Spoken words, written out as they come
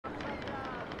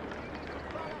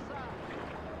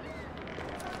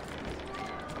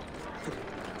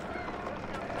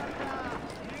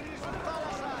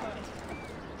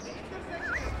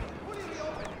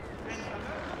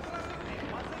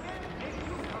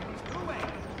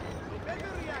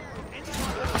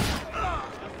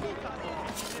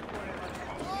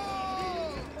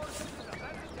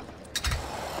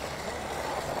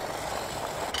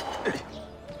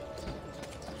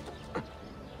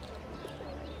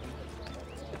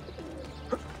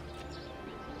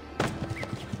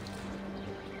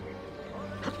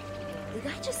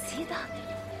see that?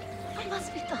 I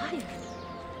must be dying.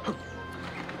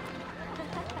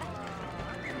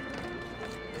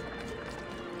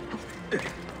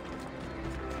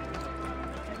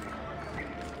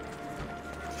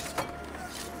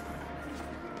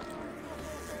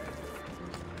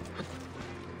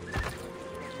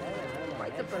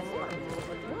 Quite the performance,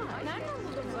 but why?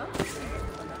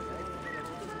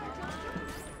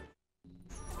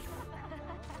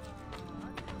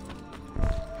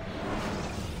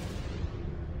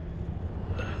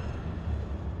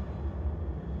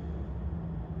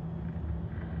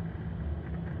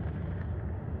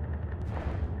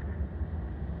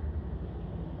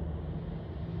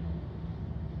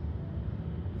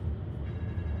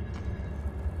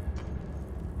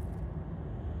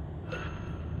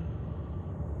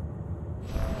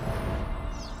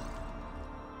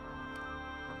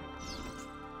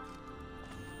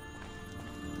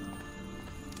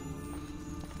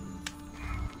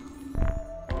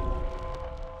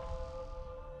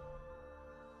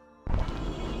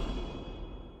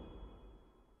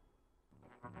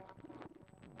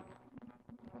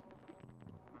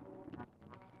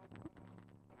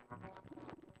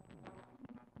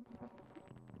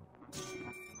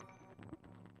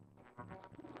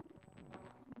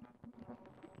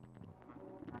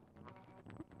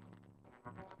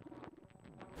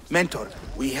 Mentor,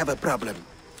 we have a problem.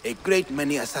 A great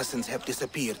many assassins have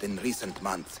disappeared in recent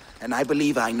months, and I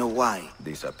believe I know why.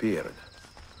 Disappeared?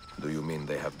 Do you mean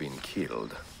they have been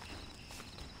killed?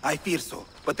 I fear so,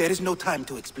 but there is no time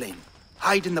to explain.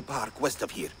 Hide in the park west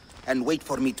of here, and wait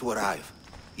for me to arrive.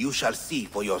 You shall see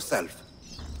for yourself.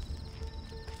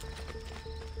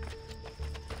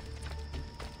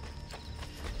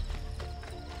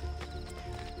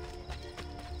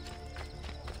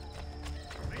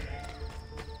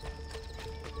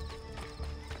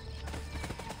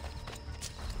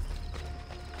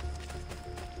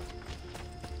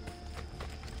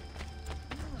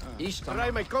 Try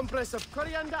my compress of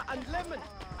coriander and lemon.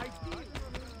 I feel.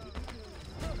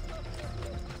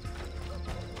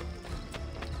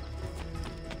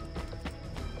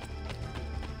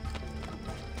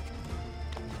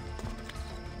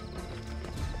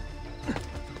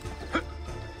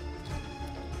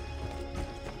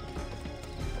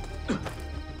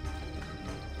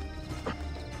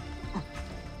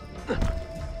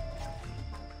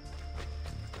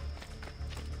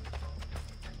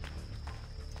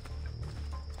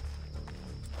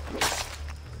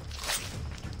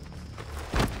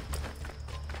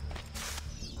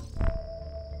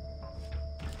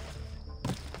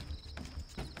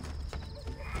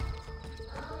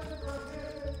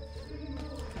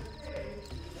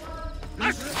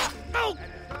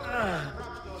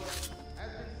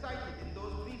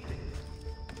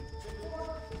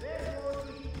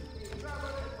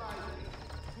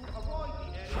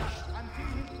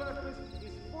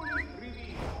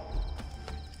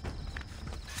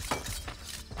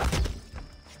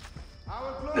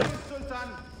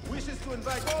 Wishes to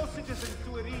invite all citizens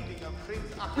to a reading of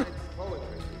Prince Ahmed's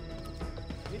poetry.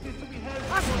 It is to be held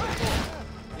before the court,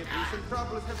 if recent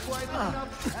troubles have quieted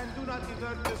enough and do not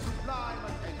divert the sublime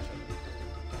attention.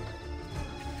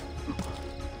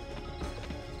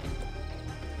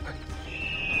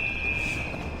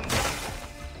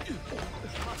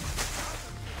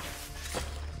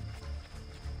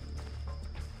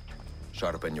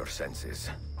 Sharpen your senses.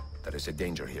 There is a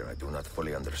danger here I do not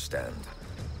fully understand.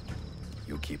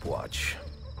 You keep watch,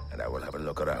 and I will have a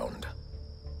look around.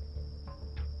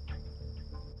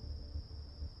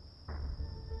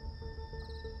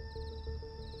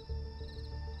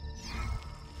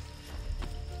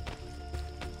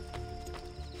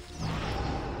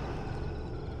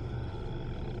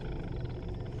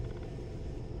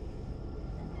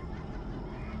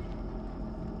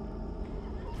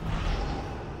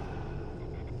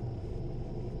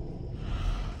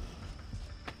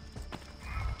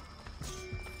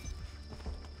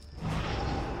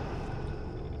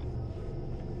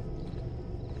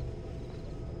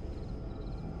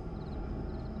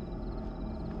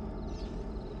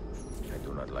 I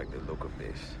do not like the look of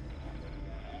this.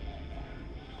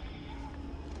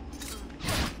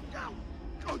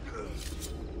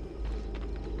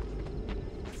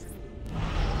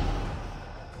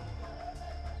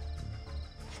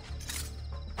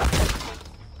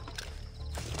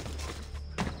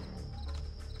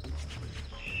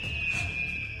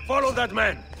 Follow that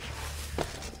man!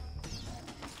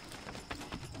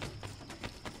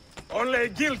 Only a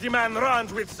guilty man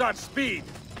runs with such speed!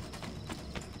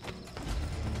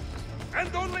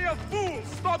 And only a fool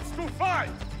stops to fight!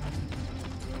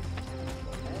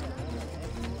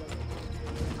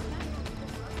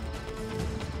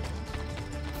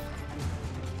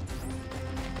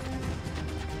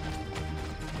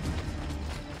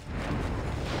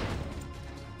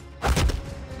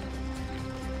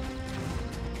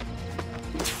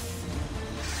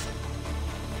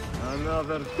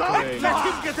 Another Don't let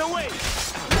him get away!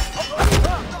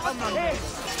 Hey!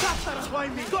 Stop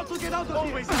satisfying me! Got to get out of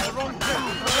here! Always in the wrong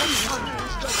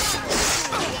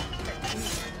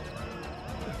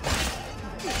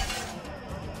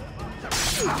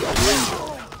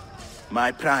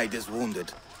My pride is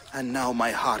wounded, and now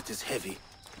my heart is heavy.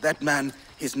 That man,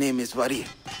 his name is Vari.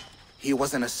 He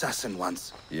was an assassin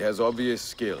once. He has obvious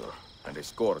skill, and a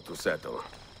score to settle.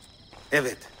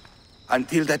 Evet,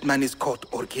 until that man is caught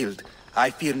or killed,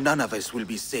 I fear none of us will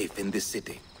be safe in this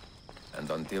city. And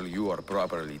until you are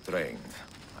properly trained,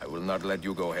 I will not let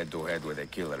you go head-to-head with a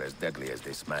killer as deadly as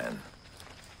this man.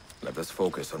 Let us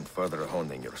focus on further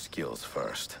honing your skills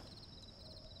first.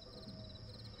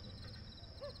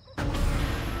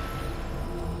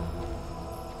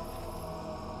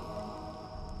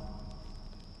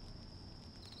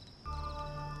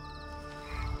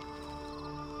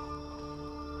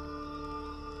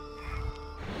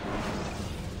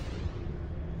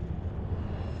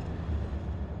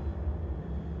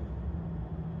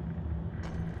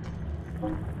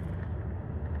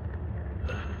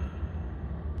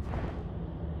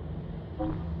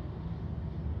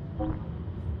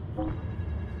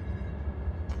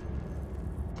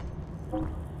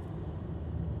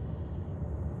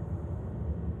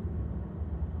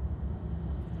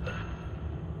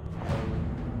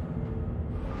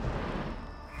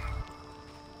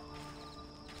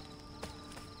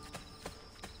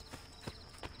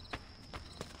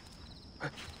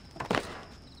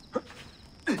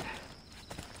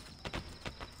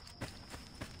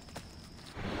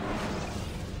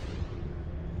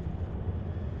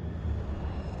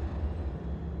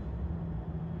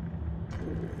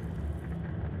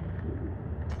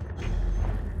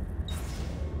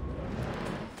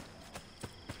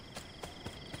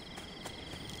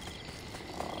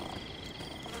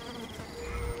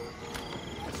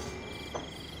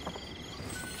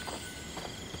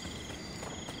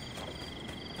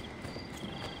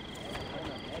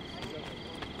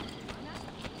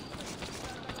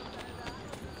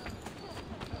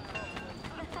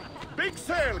 Big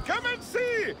sale! Come and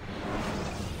see!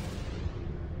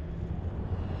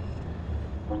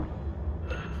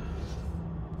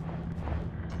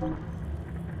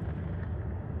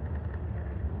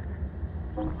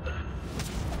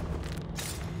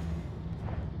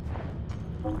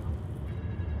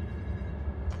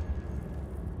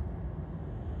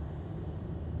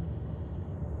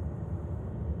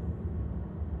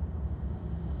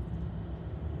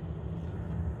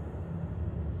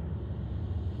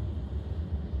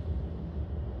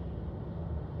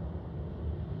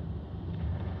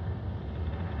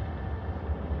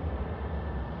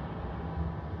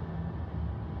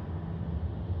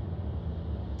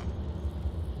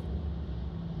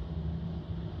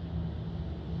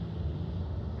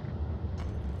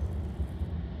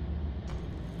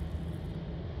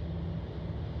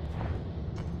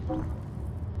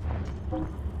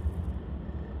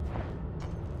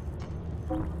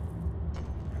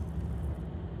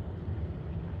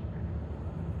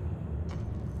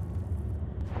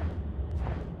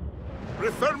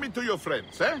 Refer me to your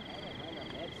friends, eh?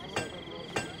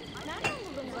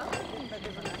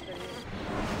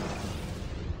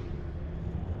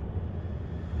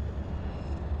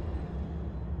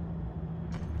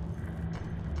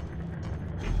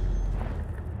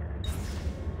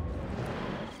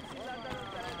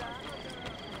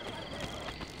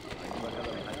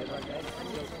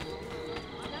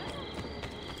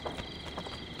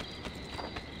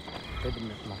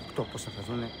 Με 8 πόσα θα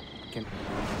δούνε και...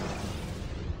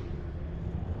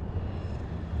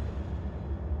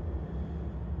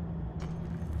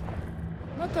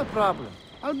 Not a problem.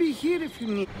 I'll be here if you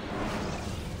need...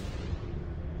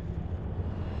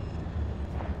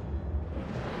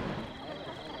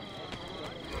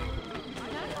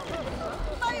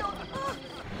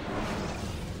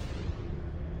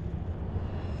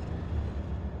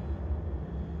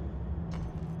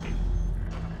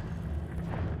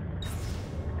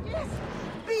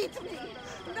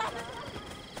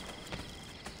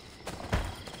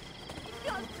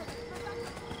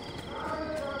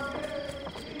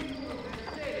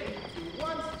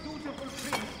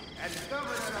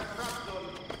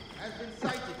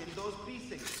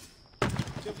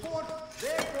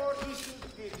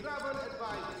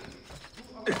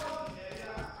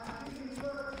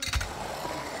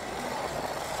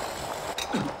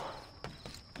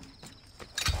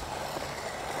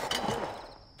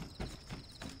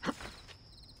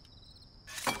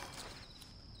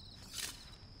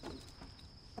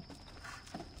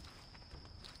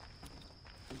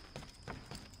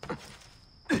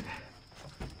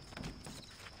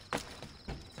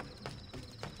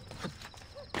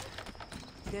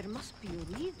 There must be a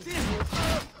reason.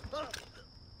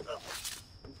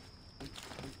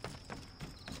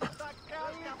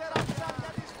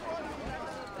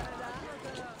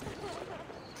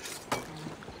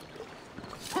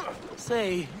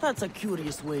 Say, that's a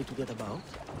curious way to get about.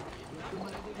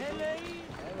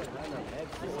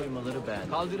 Soymaları ben.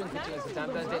 Kaldırın kıçınızı,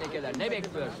 senden tenekeler. Ne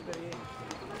bekliyorsun?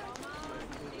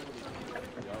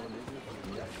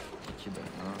 İki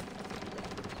ben, ha?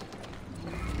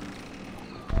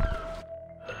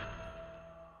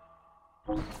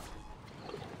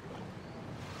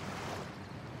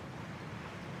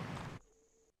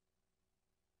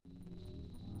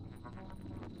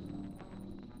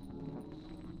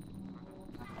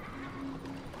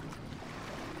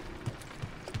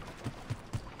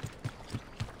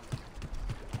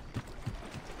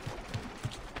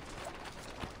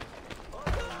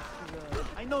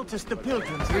 I noticed the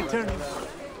pilgrims returning.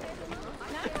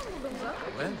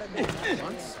 Well,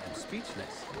 once I'm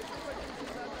speechless.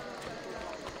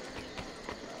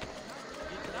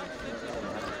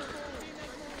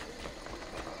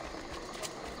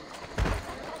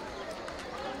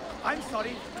 I'm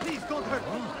sorry. Please don't hurt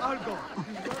me. I'll go.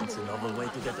 It's a novel way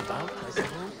to get about, I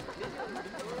suppose.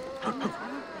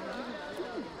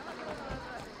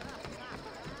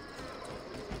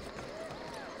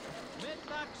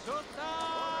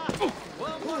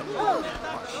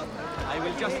 I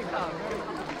will just...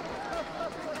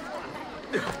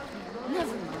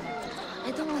 Never mind.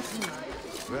 I don't want to know.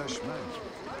 Fresh man.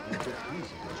 You get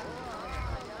easy,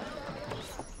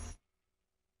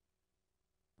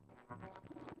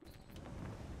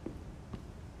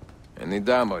 Any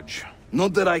damage?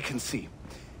 Not that I can see.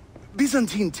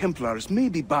 Byzantine Templars may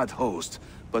be bad hosts,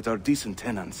 but are decent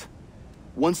tenants.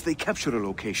 Once they capture a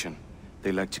location,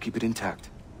 they like to keep it intact.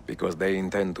 Because they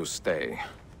intend to stay.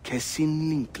 Kesin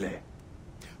Linkle.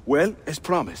 Well, as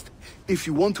promised, if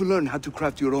you want to learn how to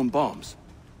craft your own bombs,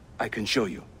 I can show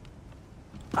you.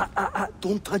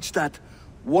 Don't touch that.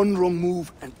 One wrong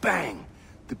move and bang!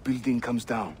 The building comes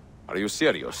down. Are you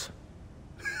serious?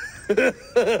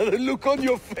 The look on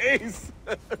your face!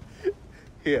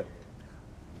 Here,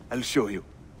 I'll show you.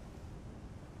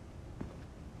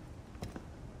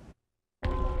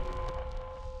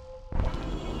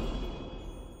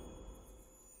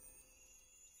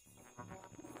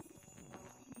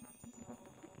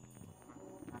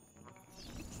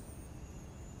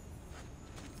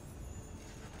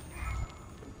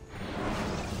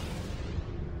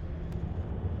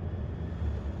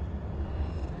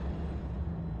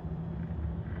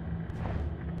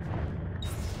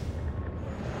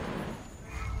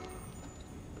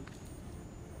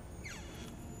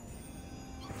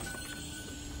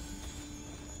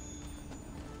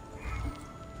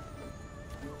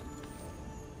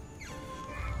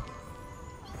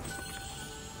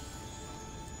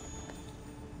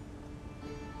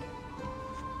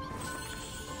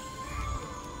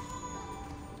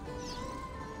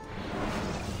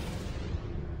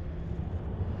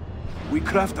 We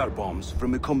craft our bombs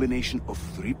from a combination of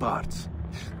 3 parts.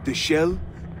 The shell,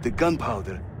 the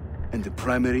gunpowder, and the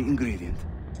primary ingredient.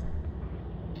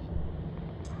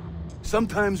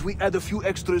 Sometimes we add a few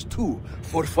extras too,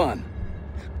 for fun.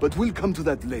 But we'll come to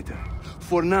that later.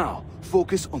 For now,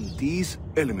 focus on these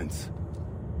elements.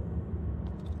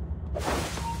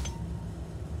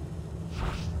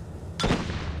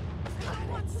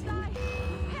 What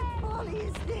folly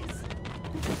is this?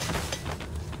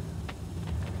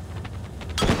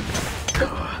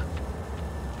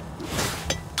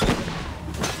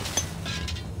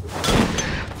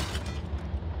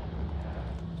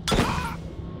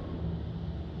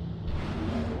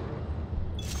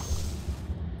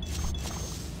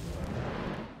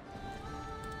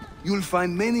 You'll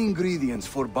find many ingredients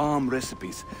for bomb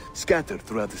recipes scattered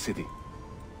throughout the city.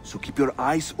 So keep your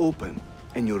eyes open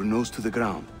and your nose to the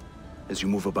ground as you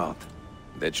move about.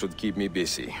 That should keep me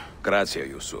busy. Grazie,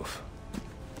 Yusuf.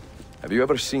 Have you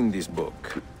ever seen this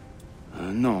book?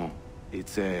 No.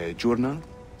 It's a journal?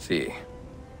 Si.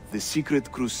 The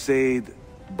Secret Crusade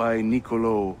by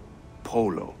Niccolo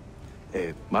Polo.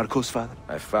 Marco's father?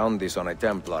 I found this on a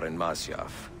Templar in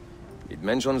Masyaf. It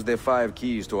mentions the 5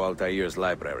 keys to Altair's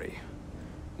library.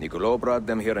 Niccolo brought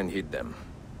them here and hid them.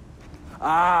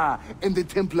 Ah, and the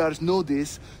Templars know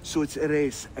this, so it's a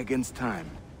race against time.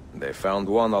 They found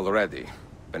one already,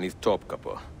 beneath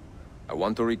Topkapi. I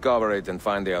want to recover it and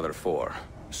find the other 4.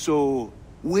 So,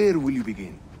 where will you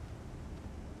begin?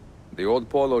 The old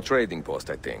Polo trading post,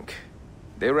 I think.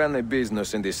 They ran a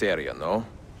business in this area, no?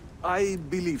 I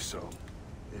believe so.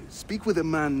 Speak with a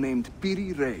man named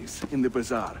Piri Reis in the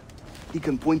bazaar. He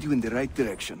can point you in the right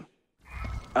direction.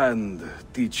 And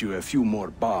teach you a few more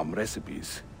bomb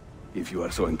recipes, if you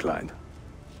are so inclined.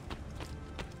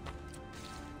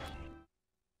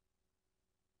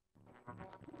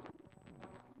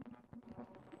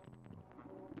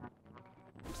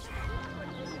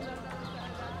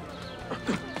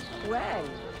 Well,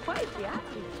 quite the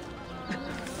athlete.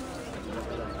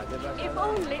 If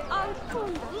only I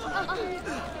could.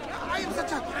 I am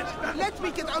such a... Let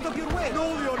me get out of your way!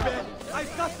 No, your man!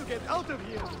 I've got to get out of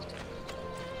here!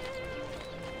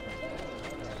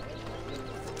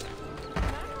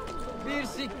 Bir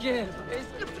sikke.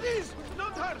 Please,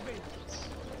 don't hurt me!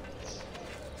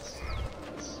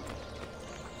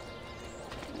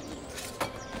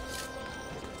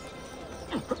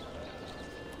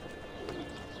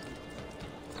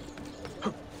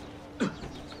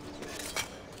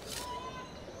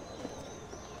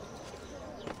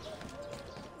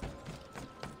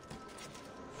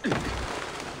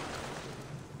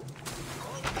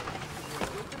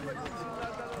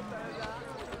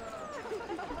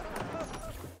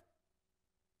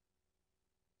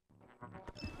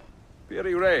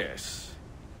 Piri Reyes.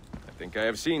 I think I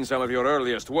have seen some of your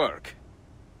earliest work.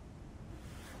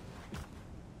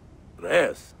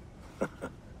 Reyes?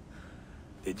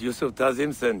 Did Yusuf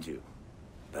Tazim send you?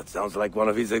 That sounds like one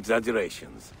of his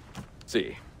exaggerations.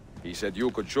 See, he said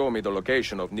you could show me the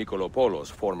location of Nicolo Polo's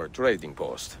former trading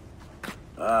post.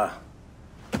 Ah,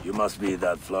 you must be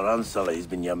that Floranzala he's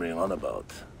been yammering on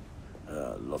about.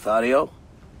 Lothario?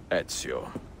 Ezio.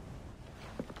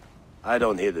 I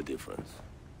don't hear the difference.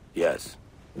 Yes,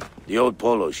 the old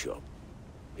polo shop.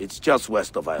 It's just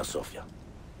west of Hagia Sophia.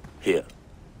 Here.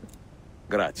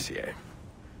 Grazie.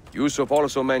 Yusuf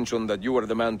also mentioned that you were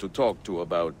the man to talk to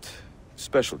about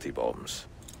specialty bombs.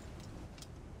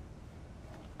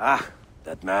 Ah,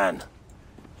 that man.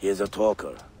 He is a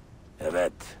talker. A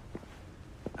vet.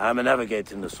 I'm a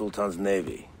navigator in the Sultan's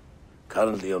navy.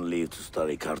 Currently on leave to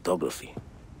study cartography.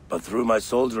 But through my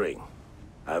soldiering,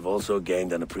 I've also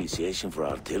gained an appreciation for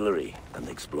artillery and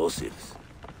explosives.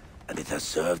 And it has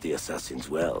served the assassins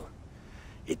well.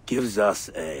 It gives us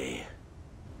an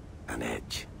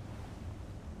edge.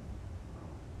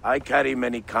 I carry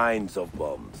many kinds of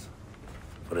bombs.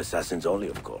 For assassins only,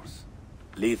 of course.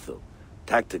 Lethal,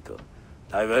 tactical,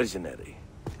 diversionary,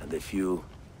 and a few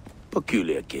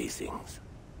peculiar casings.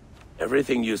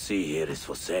 Everything you see here is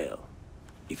for sale.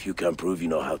 If you can prove you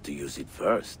know how to use it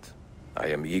first. I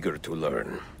am eager to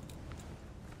learn.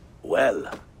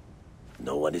 Well,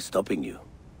 no one is stopping you.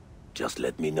 Just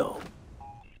let me know.